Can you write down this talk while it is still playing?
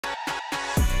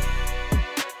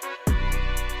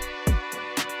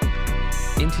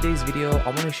In today's video, I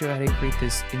want to show you how to create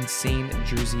this insane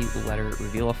jersey letter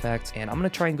reveal effect, and I'm going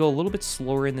to try and go a little bit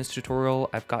slower in this tutorial.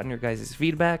 I've gotten your guys'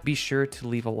 feedback. Be sure to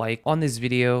leave a like on this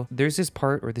video. There's this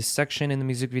part or this section in the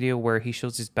music video where he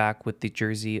shows his back with the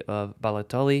jersey of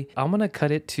Balotelli. I'm going to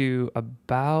cut it to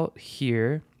about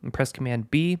here and press Command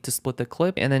B to split the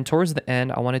clip, and then towards the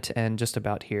end, I want it to end just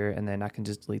about here, and then I can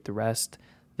just delete the rest,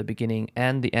 the beginning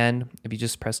and the end. If you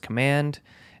just press Command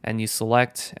and you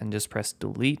select and just press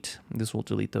delete, this will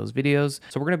delete those videos.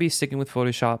 So we're going to be sticking with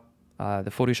Photoshop,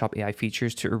 the Photoshop AI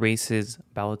features to erase his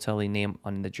Balotelli name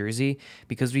on the jersey,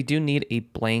 because we do need a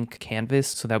blank canvas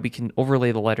so that we can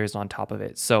overlay the letters on top of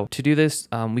it. So to do this,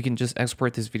 we can just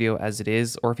export this video as it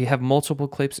is, or if you have multiple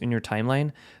clips in your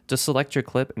timeline, just select your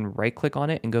clip and right click on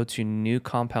it and go to New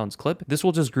Compounds Clip. This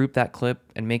will just group that clip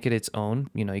and make it its own.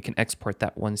 You know, you can export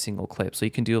that one single clip. So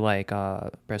you can do like,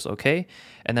 press OK.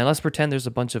 And then let's pretend there's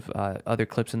a bunch of other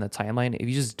clips in the timeline. If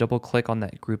you just double click on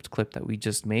that grouped clip that we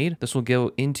just made, this will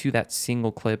go into that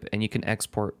single clip and you can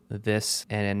export this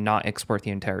and not export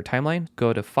the entire timeline.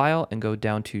 Go to File and go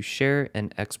down to Share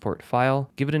and Export File.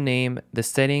 Give it a name. The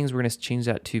settings, we're going to change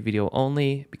that to video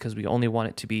only because we only want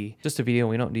it to be just a video.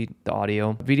 We don't need the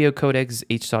audio. Video codec is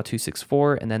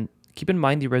H.264, and then keep in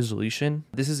mind the resolution.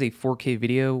 This is a 4K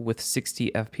video with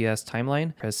 60 FPS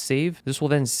timeline. Press save. This will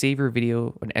then save your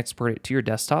video and export it to your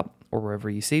desktop or wherever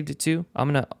you saved it to. I'm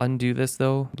gonna undo this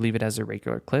though, leave it as a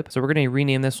regular clip. So we're gonna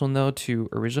rename this one though to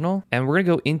original, and we're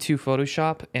gonna go into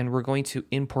Photoshop and we're going to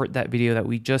import that video that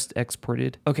we just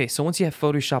exported. Okay, so once you have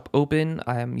Photoshop open,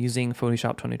 I'm using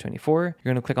Photoshop 2024.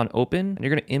 You're gonna click on open and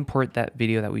you're gonna import that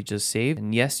video that we just saved.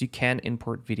 And yes, you can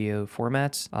import video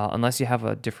formats unless you have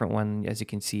a different one. As you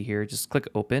can see here, just click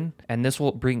open and this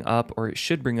will bring up, or it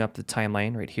should bring up, the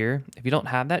timeline right here. If you don't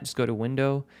have that, just go to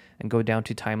window and go down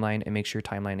to timeline and make sure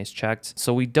timeline is checked.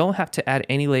 So we don't have to add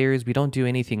any layers. We don't do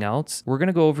anything else. We're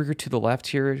gonna go over here to the left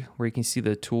here where you can see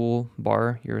the tool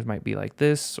bar. Yours might be like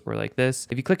this or like this.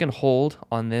 If you click and hold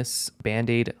on this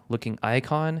band-aid looking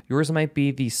icon, yours might be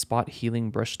the spot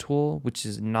healing brush tool, which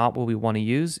is not what we wanna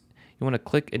use. You want to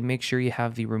click and make sure you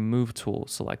have the remove tool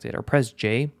selected, or press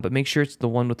J, but make sure it's the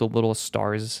one with the little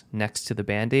stars next to the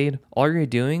band-aid. All you're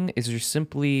doing is you're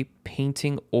simply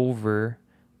painting over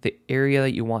the area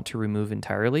that you want to remove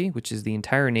entirely, which is the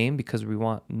entire name, because we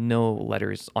want no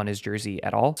letters on his jersey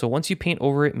at all. So once you paint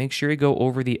over it, make sure you go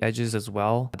over the edges as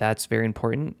well. That's very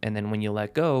important. And then when you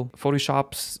let go,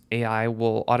 Photoshop's AI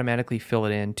will automatically fill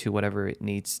it in to whatever it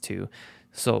needs to.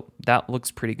 So that looks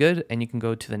pretty good, and you can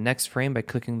go to the next frame by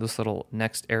clicking this little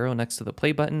next arrow next to the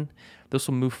play button. This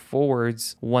will move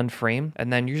forwards one frame,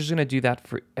 and then you're just gonna do that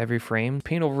for every frame.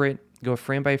 Paint over it, go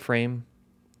frame by frame.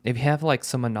 If you have like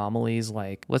some anomalies,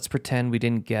 like let's pretend we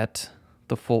didn't get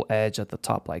the full edge at the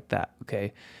top like that,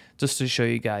 okay? Just to show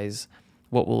you guys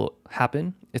what will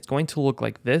happen. It's going to look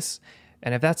like this,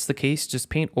 and if that's the case, just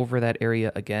paint over that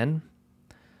area again.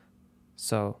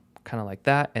 So kind of like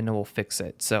that, and it will fix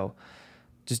it. So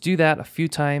just do that a few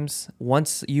times.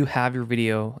 Once you have your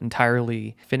video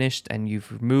entirely finished and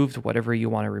you've removed whatever you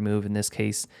want to remove, in this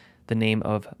case, the name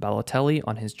of Balotelli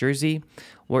on his jersey,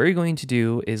 what you're going to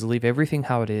do is leave everything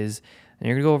how it is, and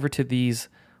you're going to go over to these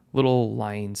little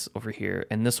lines over here,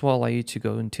 and this will allow you to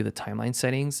go into the timeline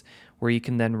settings where you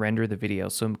can then render the video.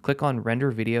 So click on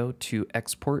render video to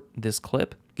export this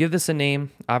clip. Give this a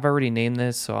name. I've already named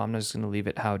this, so I'm just going to leave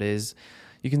it how it is.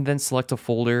 You can then select a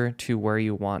folder to where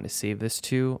you want to save this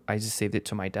to. I just saved it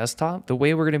to my desktop. The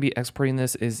way we're going to be exporting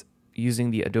this is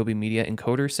using the Adobe Media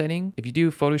Encoder setting. If you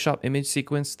do Photoshop image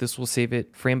sequence, this will save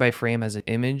it frame by frame as an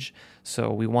image.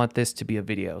 So we want this to be a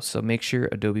video. So make sure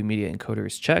Adobe Media Encoder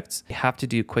is checked. You have to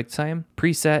do QuickTime.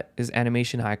 Preset is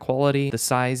animation high quality. The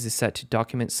size is set to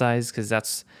document size because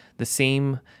that's the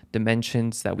same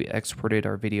dimensions that we exported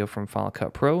our video from Final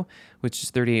Cut Pro, which is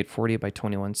 3840 by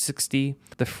 2160.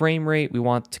 The frame rate, we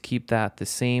want to keep that the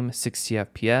same, 60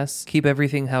 FPS. Keep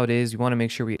everything how it is. You want to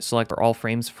make sure we select all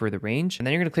frames for the range. And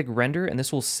then you're going to click render, and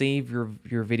this will save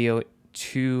your video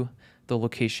to the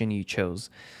location you chose.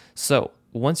 So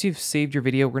once you've saved your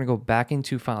video, we're going to go back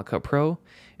into Final Cut Pro,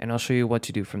 and I'll show you what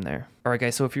to do from there. All right,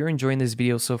 guys, so if you're enjoying this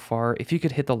video so far, if you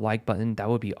could hit the like button, that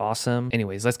would be awesome.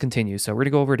 Anyways, let's continue. So we're going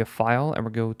to go over to File, and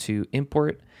we're going to go to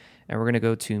Import, and we're going to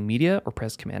go to Media, or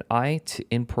press Command I to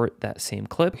import that same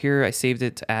clip. Here, I saved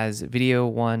it as Video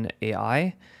 1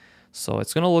 AI. So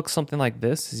it's going to look something like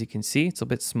this. As you can see, it's a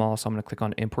bit small, so I'm going to click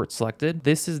on Import Selected.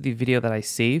 This is the video that I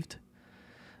saved.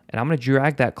 And I'm going to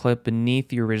drag that clip beneath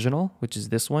the original, which is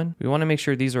this one. We want to make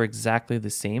sure these are exactly the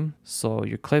same. So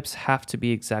your clips have to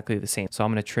be exactly the same. So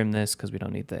I'm going to trim this because we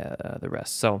don't need the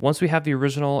rest. So once we have the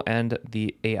original and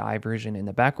the AI version in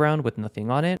the background with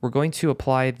nothing on it, we're going to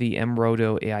apply the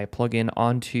mRoto AI plugin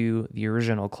onto the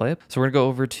original clip. So we're going to go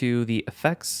over to the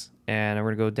effects, and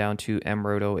we're going to go down to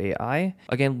mRoto AI.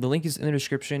 Again, the link is in the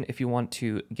description if you want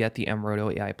to get the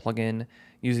mRoto AI plugin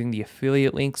using the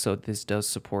affiliate link. So this does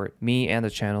support me and the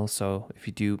channel. So if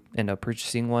you do end up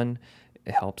purchasing one,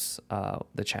 it helps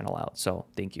the channel out. So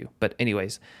thank you. But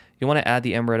anyways, you want to add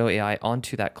the mRoto AI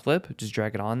onto that clip. Just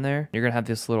drag it on there. You're going to have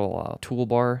this little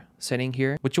toolbar setting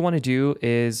here. What you want to do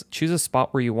is choose a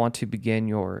spot where you want to begin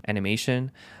your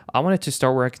animation. I want it to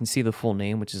start where I can see the full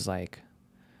name, which is like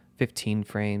 15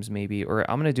 frames maybe, or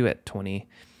I'm going to do it at 20.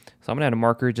 So I'm going to add a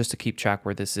marker just to keep track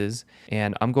where this is.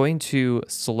 And I'm going to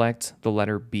select the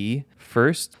letter B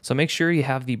first. So make sure you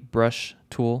have the brush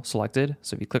tool selected.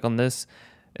 So if you click on this,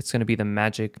 it's going to be the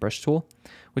magic brush tool,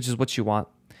 which is what you want.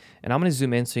 And I'm going to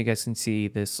zoom in so you guys can see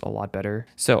this a lot better.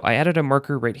 So I added a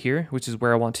marker right here, which is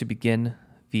where I want to begin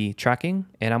the tracking.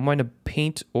 And I'm going to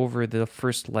paint over the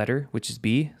first letter, which is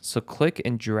B. So click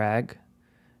and drag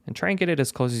and try and get it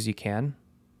as close as you can.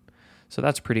 So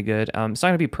that's pretty good. It's not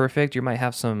going to be perfect. You might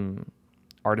have some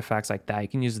artifacts like that. You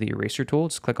can use the eraser tool.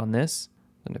 Just click on this.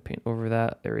 I'm going to paint over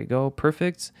that. There we go.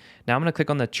 Perfect. Now I'm going to click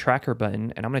on the tracker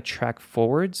button and I'm going to track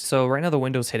forwards. So right now the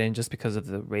window's hidden just because of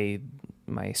the way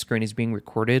my screen is being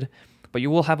recorded. But you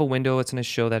will have a window. It's going to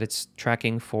show that it's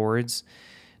tracking forwards.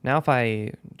 Now if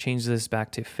I change this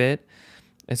back to fit,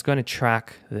 it's going to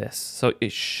track this. So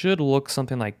it should look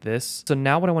something like this. So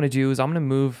now what I want to do is I'm going to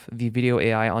move the video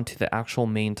AI onto the actual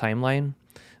main timeline.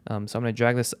 So I'm going to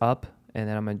drag this up and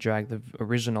then I'm going to drag the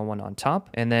original one on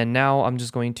top. And then now I'm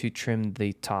just going to trim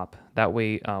the top. That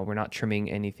way we're not trimming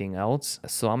anything else.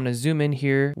 So I'm going to zoom in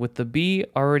here with the B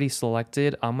already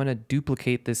selected. I'm going to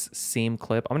duplicate this same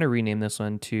clip. I'm going to rename this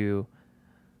one to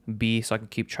B so I can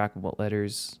keep track of what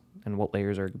letters and what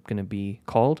layers are going to be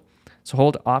called. So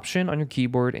hold Option on your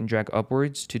keyboard and drag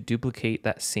upwards to duplicate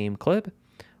that same clip.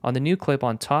 On the new clip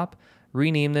on top,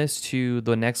 rename this to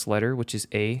the next letter, which is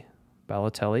A,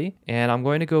 Balotelli. And I'm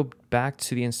going to go back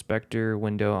to the inspector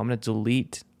window. I'm going to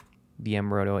delete the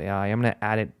mRoto AI. I'm going to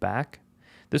add it back.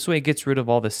 This way it gets rid of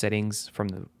all the settings from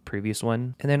the previous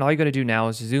one. And then all you got to do now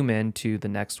is zoom in to the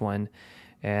next one.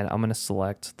 And I'm going to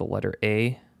select the letter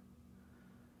A,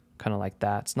 kind of like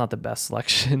that. It's not the best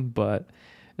selection, but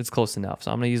it's close enough.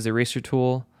 So I'm going to use the eraser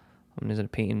tool. I'm just going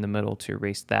to paint in the middle to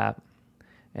erase that.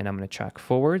 And I'm going to track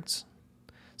forwards.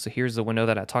 So here's the window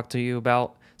that I talked to you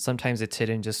about. Sometimes it's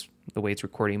hidden just the way it's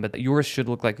recording, but yours should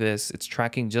look like this. It's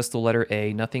tracking just the letter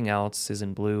A, nothing else is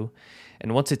in blue.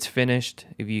 And once it's finished,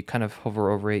 if you kind of hover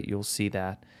over it, you'll see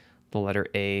that the letter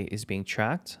A is being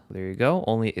tracked. There you go,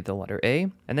 only the letter A.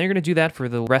 And then you're gonna do that for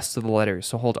the rest of the letters.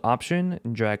 So hold Option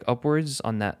and drag upwards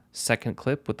on that second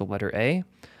clip with the letter A.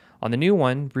 On the new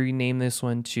one, rename this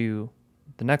one to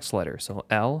the next letter. So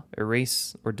L,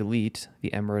 erase or delete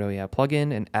the mRoto AI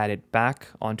plugin and add it back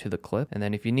onto the clip. And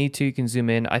then if you need to, you can zoom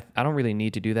in. I don't really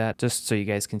need to do that just so you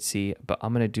guys can see, but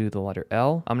I'm gonna do the letter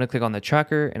L. I'm gonna click on the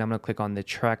tracker and I'm gonna click on the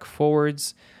track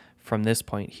forwards from this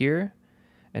point here.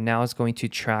 And now it's going to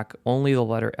track only the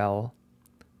letter L.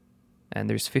 And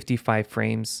there's 55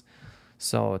 frames.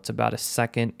 So it's about 1.5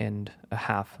 seconds.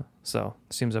 So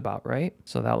seems about right.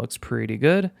 So that looks pretty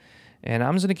good. And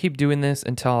I'm just gonna keep doing this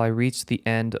until I reach the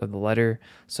end of the letter.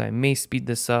 So I may speed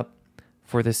this up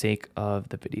for the sake of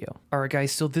the video. All right,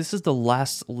 guys, so this is the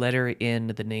last letter in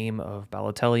the name of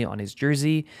Balotelli on his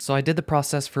jersey. So I did the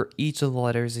process for each of the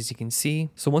letters, as you can see.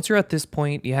 So once you're at this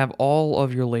point, you have all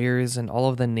of your layers and all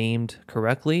of them named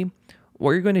correctly.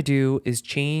 What you're gonna do is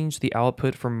change the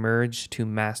output from merge to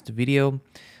masked video.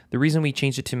 The reason we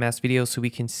changed it to masked video so we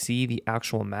can see the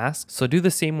actual mask. So do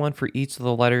the same one for each of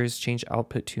the letters, change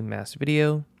output to masked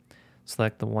video,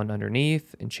 select the one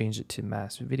underneath and change it to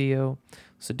masked video.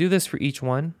 So do this for each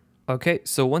one. Okay,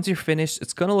 so once you're finished,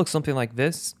 it's gonna look something like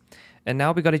this. And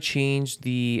now we gotta change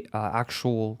the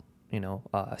actual,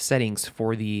 settings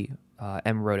for the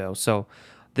mRoto. So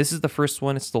this is the first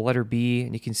one, it's the letter B,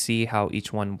 and you can see how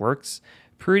each one works.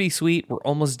 Pretty sweet, we're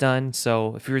almost done.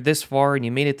 So if you're this far and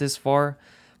you made it this far,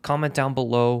 comment down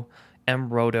below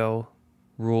mRoto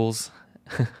rules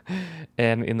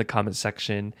and in the comment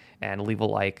section and leave a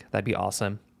like. That'd be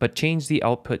awesome. But change the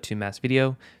output to masked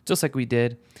video just like we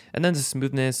did. And then the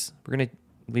smoothness, we're going to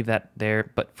leave that there.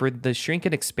 But for the shrink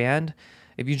and expand,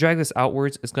 if you drag this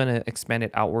outwards, it's going to expand it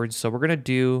outwards. So we're going to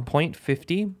do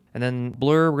 0.50 and then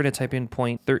blur, we're going to type in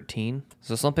 0.13.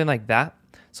 So something like that.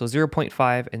 So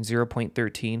 0.5 and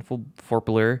 0.13 for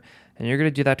blur. And you're going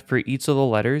to do that for each of the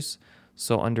letters.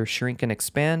 So under shrink and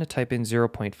expand, type in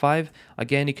 0.5.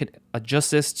 Again, you could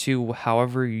adjust this to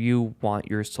however you want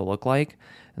yours to look like.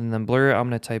 And then blur, I'm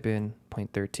going to type in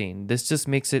 0.13. This just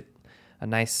makes it a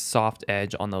nice soft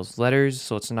edge on those letters,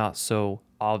 so it's not so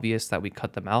obvious that we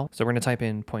cut them out. So we're going to type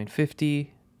in 0.50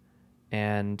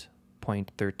 and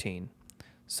 0.13.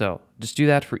 So just do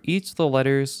that for each of the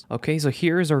letters. Okay, so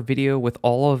here's our video with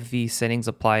all of the settings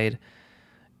applied.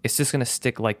 It's just gonna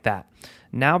stick like that.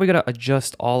 Now we gotta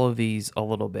adjust all of these a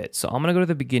little bit. So I'm gonna go to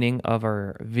the beginning of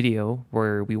our video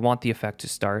where we want the effect to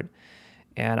start.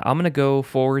 And I'm gonna go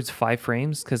forwards 5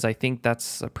 frames because I think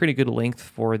that's a pretty good length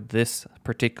for this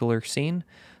particular scene.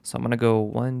 So I'm gonna go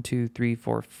 1, 2, 3,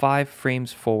 4, 5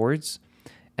 frames forwards.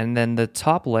 And then the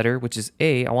top letter, which is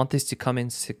A, I want this to come in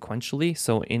sequentially,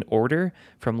 so in order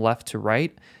from left to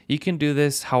right. You can do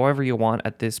this however you want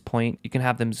at this point. You can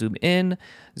have them zoom in,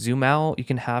 zoom out. You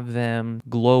can have them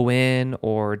glow in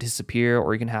or disappear,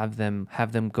 or you can have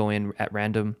them go in at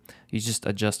random. You just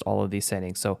adjust all of these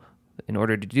settings. So in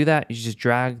order to do that, you just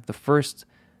drag the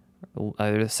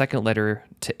second letter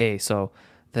to A. So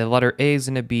the letter A is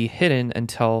going to be hidden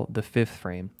until the 5th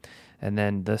frame. And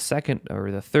then the second or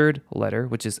the third letter,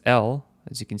 which is L,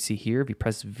 as you can see here, if you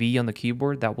press V on the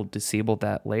keyboard, that will disable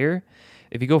that layer.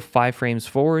 If you go 5 frames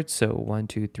forward, so 1,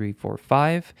 2, 3, 4,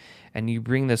 5, and you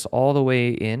bring this all the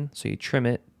way in, so you trim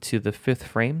it to the 5th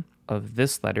frame of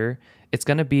this letter, it's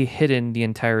going to be hidden the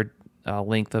entire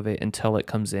length of it until it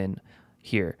comes in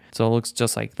here. So it looks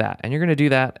just like that. And you're going to do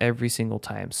that every single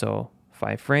time. So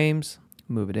 5 frames,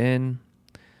 move it in.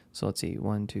 So let's see,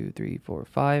 1, 2, 3, 4,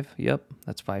 5. Yep,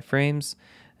 that's 5 frames.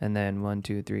 And then 1,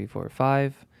 2, 3, 4,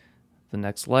 5. The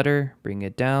next letter, bring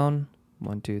it down.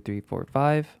 1, 2, 3, 4,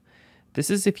 5. This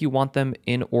is if you want them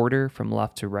in order from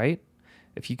left to right.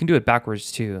 If you can do it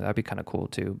backwards too, that'd be kind of cool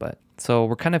too. But so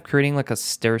we're kind of creating like a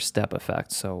stair step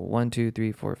effect. So 1, 2,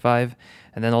 3, 4, 5.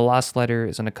 And then the last letter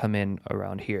is going to come in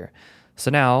around here.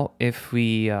 So now if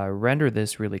we render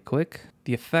this really quick,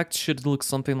 the effect should look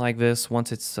something like this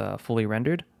once it's fully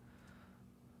rendered.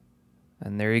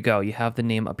 And there you go. You have the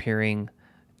name appearing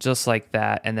just like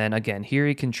that. And then again, here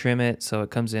you can trim it so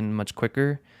it comes in much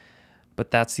quicker.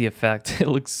 But that's the effect. It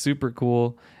looks super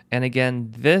cool. And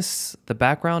again, the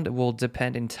background will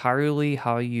depend entirely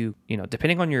how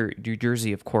depending on your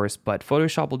jersey, of course, but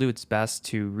Photoshop will do its best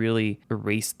to really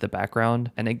erase the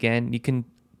background. And again, you can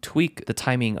tweak the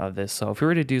timing of this. So if we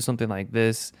were to do something like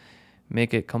this,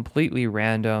 make it completely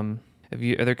random. If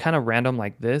they're kind of random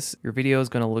like this, your video is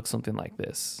going to look something like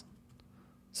this.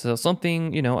 So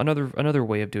something, another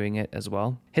way of doing it as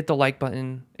well. Hit the like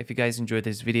button if you guys enjoyed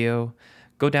this video.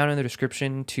 Go down in the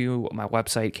description to my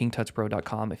website,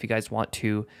 KingTutsPro.com, if you guys want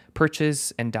to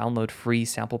purchase and download free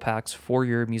sample packs for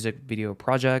your music video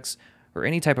projects or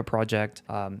any type of project.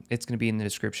 It's going to be in the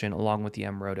description along with the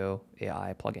mRoto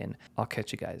AI plugin. I'll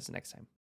catch you guys next time.